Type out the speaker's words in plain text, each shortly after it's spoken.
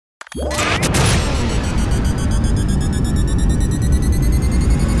Hello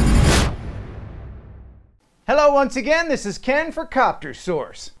once again, this is Ken for Copter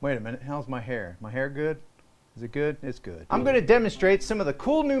Source. Wait a minute, how's my hair? My hair good? Is it good? It's good. I'm going to demonstrate some of the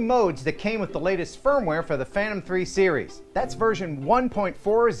cool new modes that came with the latest firmware for the Phantom 3 series. That's version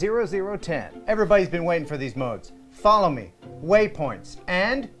 1.40010. Everybody's been waiting for these modes. Follow me, waypoints,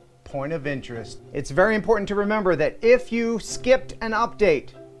 and point of interest. It's very important to remember that if you skipped an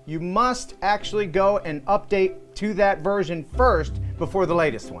update, you must actually go and update to that version first before the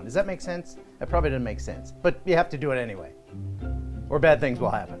latest one. Does that make sense? That probably doesn't make sense, but you have to do it anyway, or bad things will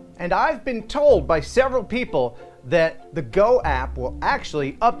happen. And I've been told by several people that the Go app will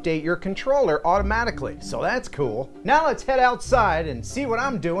actually update your controller automatically, so that's cool. Now let's head outside and see what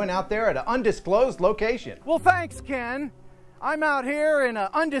I'm doing out there at an undisclosed location. Well, thanks, Ken. I'm out here in an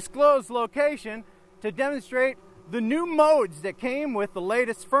undisclosed location to demonstrate the new modes that came with the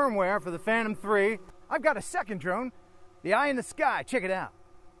latest firmware for the Phantom 3. I've got a second drone, the Eye in the Sky. Check it out.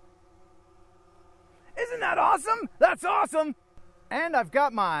 Isn't that awesome? That's awesome! And I've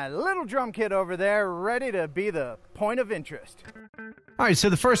got my little drum kit over there ready to be the point of interest. Alright, so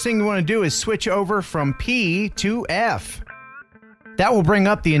the first thing you want to do is switch over from P to F. That will bring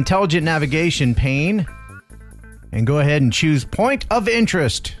up the intelligent navigation pane. And go ahead and choose point of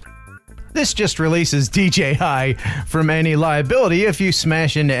interest. This just releases DJI from any liability if you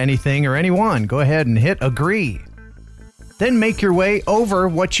smash into anything or anyone. Go ahead and hit agree. Then make your way over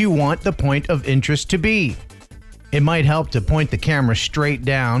what you want the point of interest to be. It might help to point the camera straight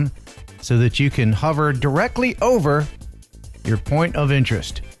down so that you can hover directly over your point of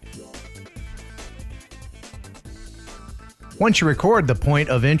interest. Once you record the point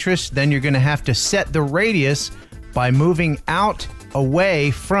of interest, then you're going to have to set the radius by moving out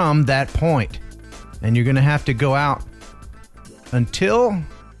away from that point. And you're going to have to go out until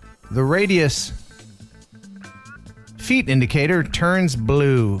the radius feet indicator turns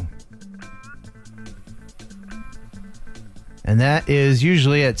blue. And that is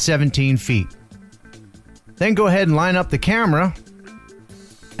usually at 17 feet. Then go ahead and line up the camera,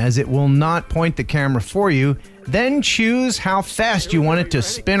 as it will not point the camera for you. Then choose how fast you want it to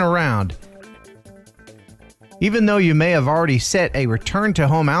spin around. Even though you may have already set a return to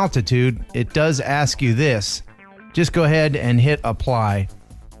home altitude, it does ask you this. Just go ahead and hit apply.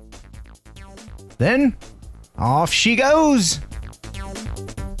 Then off she goes!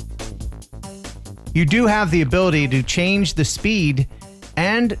 You do have the ability to change the speed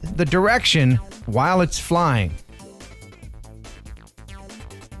and the direction while it's flying.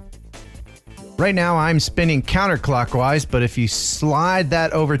 Right now I'm spinning counterclockwise, but if you slide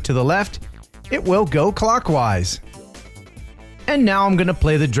that over to the left, it will go clockwise. And now I'm gonna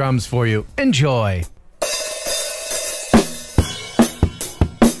play the drums for you. Enjoy!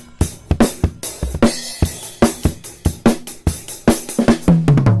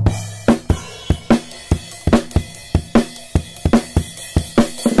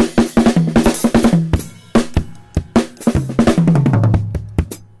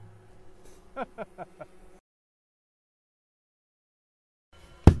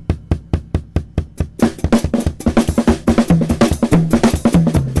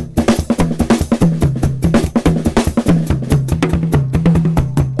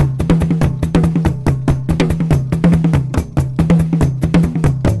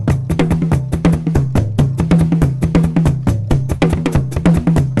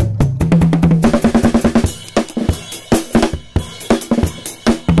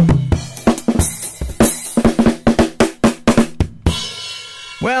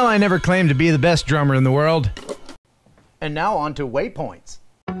 Well, I never claimed to be the best drummer in the world. And now on to waypoints.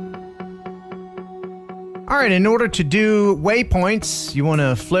 Alright, in order to do waypoints, you want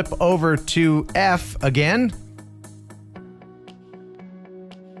to flip over to F again.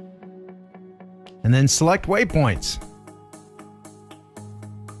 And then select waypoints.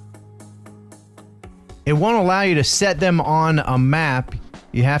 It won't allow you to set them on a map.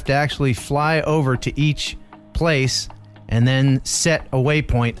 You have to actually fly over to each place and then set a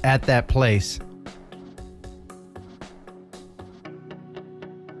waypoint at that place.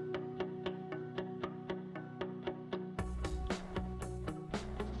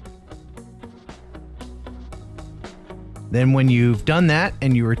 Then when you've done that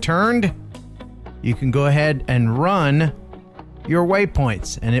and you returned, you can go ahead and run your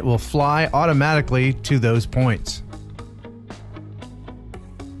waypoints and it will fly automatically to those points.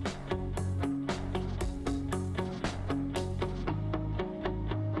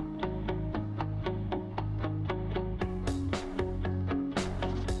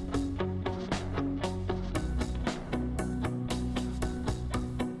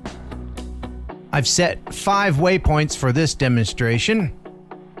 I've set 5 waypoints for this demonstration.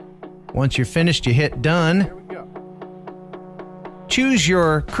 Once you're finished, you hit done. Here we go. Choose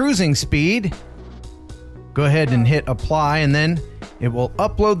your cruising speed. Go ahead and hit apply, and then it will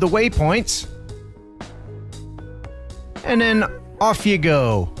upload the waypoints. And then off you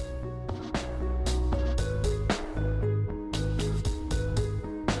go.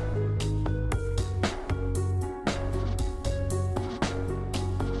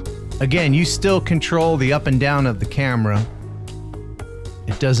 Again, you still control the up and down of the camera.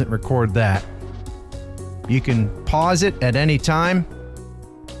 It doesn't record that. You can pause it at any time,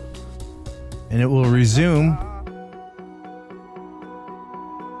 and it will resume.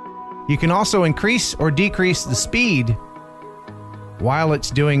 You can also increase or decrease the speed while it's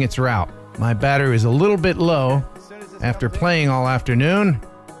doing its route. My battery is a little bit low after playing all afternoon.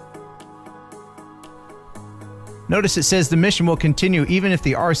 Notice it says the mission will continue even if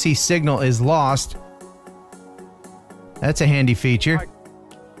the RC signal is lost. That's a handy feature.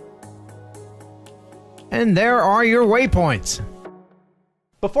 And there are your waypoints.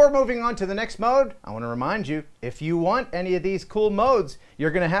 Before moving on to the next mode, I want to remind you, if you want any of these cool modes,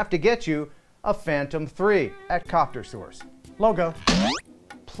 you're going to have to get you a Phantom 3 at Copter Source. Logo.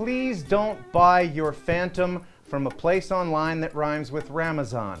 Please don't buy your Phantom from a place online that rhymes with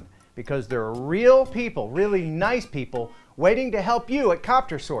Ramazan, because there are real people, really nice people, waiting to help you at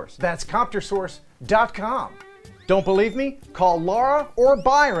Copter Source. That's coptersource.com. Don't believe me? Call Laura or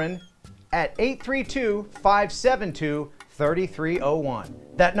Byron at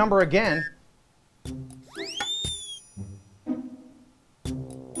 832-572-3301. That number again. Did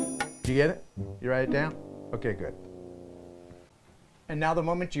you get it? You write it down? Okay, good. And now the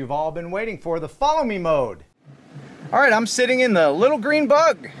moment you've all been waiting for, the follow me mode. All right, I'm sitting in the little green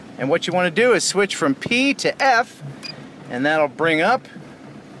bug. And what you want to do is switch from P to F, and that'll bring up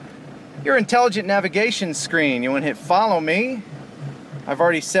your intelligent navigation screen. You want to hit follow me. I've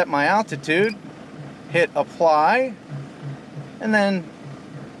already set my altitude. Hit apply, and then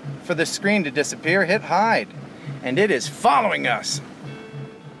for the screen to disappear, hit hide. And it is following us.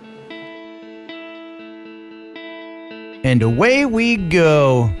 And away we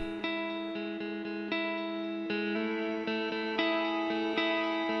go.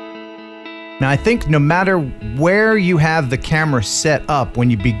 Now I think no matter where you have the camera set up when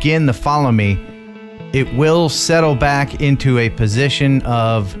you begin the follow me, it will settle back into a position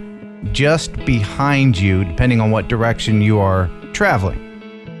of just behind you, depending on what direction you are traveling.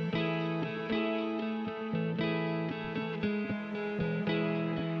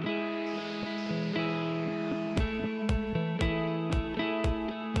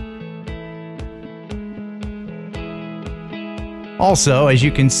 Also, as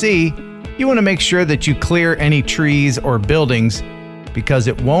you can see, you want to make sure that you clear any trees or buildings because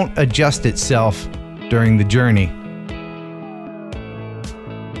it won't adjust itself during the journey.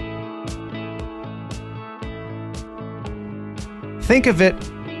 Think of it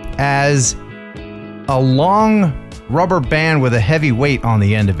as a long rubber band with a heavy weight on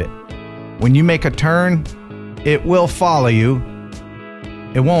the end of it. When you make a turn, it will follow you.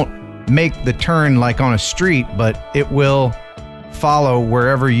 It won't make the turn like on a street, but it will follow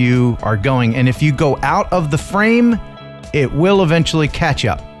wherever you are going. And if you go out of the frame, it will eventually catch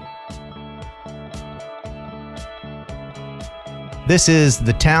up. This is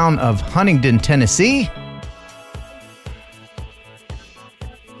the town of Huntington, Tennessee.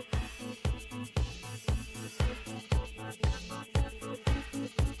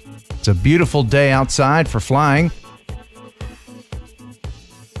 It's a beautiful day outside for flying.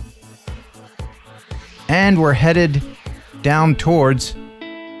 And we're headed down towards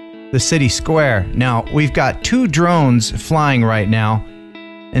the city square. Now, we've got 2 drones flying right now,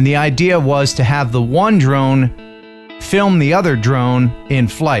 and the idea was to have the one drone film the other drone in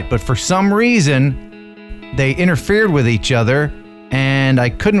flight, but for some reason they interfered with each other and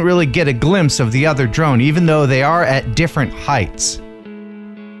I couldn't really get a glimpse of the other drone, even though they are at different heights.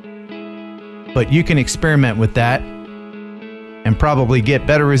 But you can experiment with that and probably get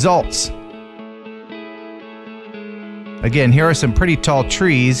better results. Again, here are some pretty tall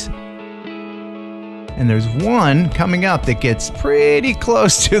trees, and there's one coming up that gets pretty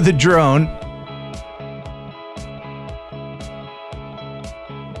close to the drone.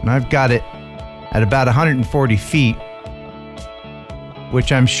 And I've got it at about 140 feet,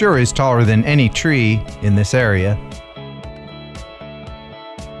 which I'm sure is taller than any tree in this area.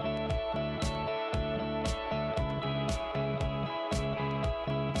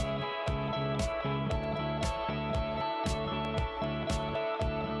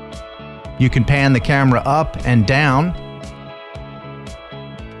 You can pan the camera up and down,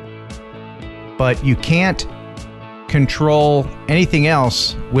 but you can't control anything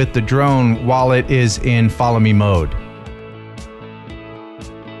else with the drone while it is in follow me mode.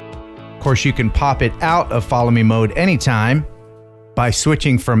 Of course, you can pop it out of follow me mode anytime by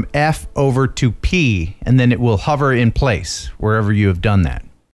switching from F over to P, and then it will hover in place wherever you have done that.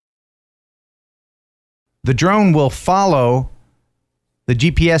 The drone will follow the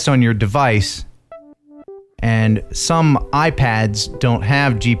GPS on your device, and some iPads don't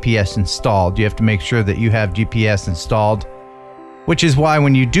have GPS installed. You have to make sure that you have GPS installed, which is why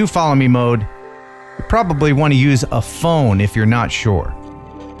when you do follow me mode, you probably want to use a phone if you're not sure.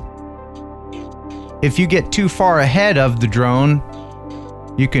 If you get too far ahead of the drone,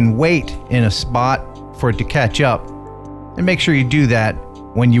 you can wait in a spot for it to catch up, and make sure you do that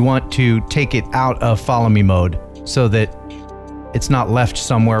when you want to take it out of follow me mode so that it's not left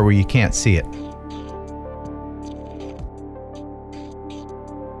somewhere where you can't see it.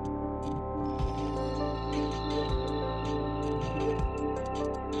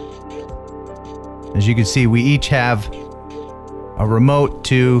 As you can see, we each have a remote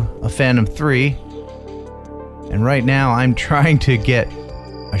to a Phantom 3, and right now I'm trying to get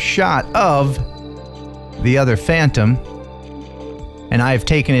a shot of the other Phantom, and I've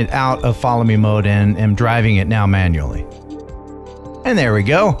taken it out of follow me mode and am driving it now manually. And there we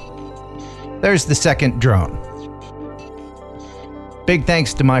go. There's the second drone. Big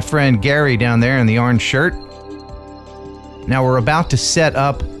thanks to my friend Gary down there in the orange shirt. Now we're about to set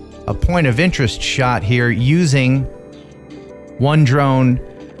up a point of interest shot here using one drone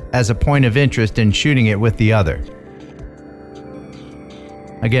as a point of interest and shooting it with the other.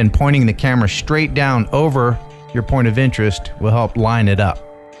 Again, pointing the camera straight down over your point of interest will help line it up.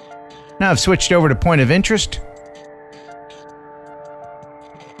 Now I've switched over to point of interest.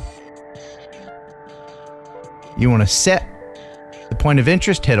 You want to set the point of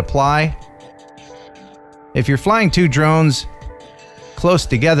interest, hit apply. If you're flying two drones close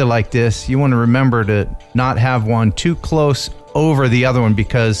together like this, you want to remember to not have one too close over the other one,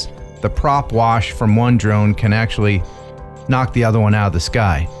 because the prop wash from one drone can actually knock the other one out of the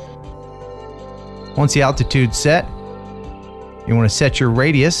sky. Once the altitude's set, you want to set your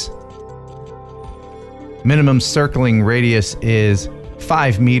radius. Minimum circling radius is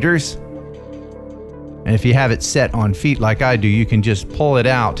 5 meters. And if you have it set on feet like I do, you can just pull it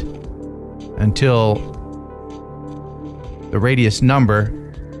out until the radius number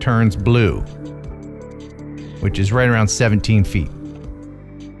turns blue, which is right around 17 feet.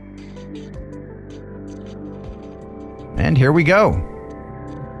 And here we go.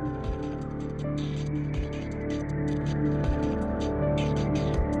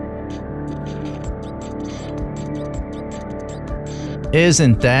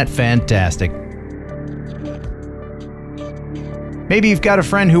 Isn't that fantastic? Maybe you've got a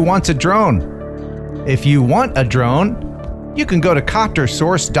friend who wants a drone. If you want a drone, you can go to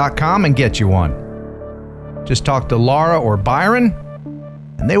coptersource.com and get you one. Just talk to Laura or Byron,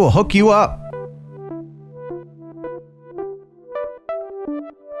 and they will hook you up.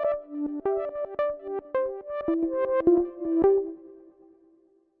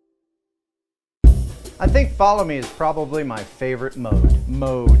 I think follow me is probably my favorite mode.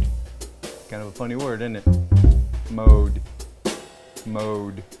 Mode. Kind of a funny word, isn't it? Mode.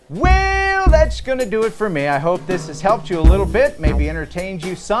 Mode. Well, that's gonna do it for me. I hope this has helped you a little bit, maybe entertained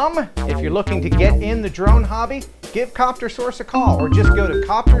you some. If you're looking to get in the drone hobby, give CopterSource a call or just go to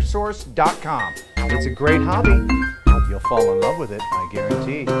coptersource.com. It's a great hobby. You'll fall in love with it, I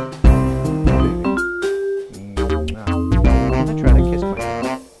guarantee. I try to kiss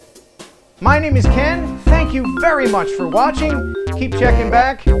my... My name is Ken. Thank you very much for watching. Keep checking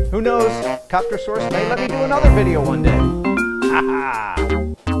back. Who knows? CopterSource may let me do another video one day. Ha ha!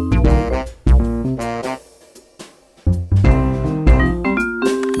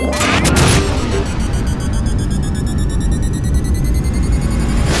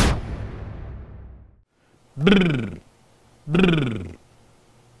 Brr. Brr.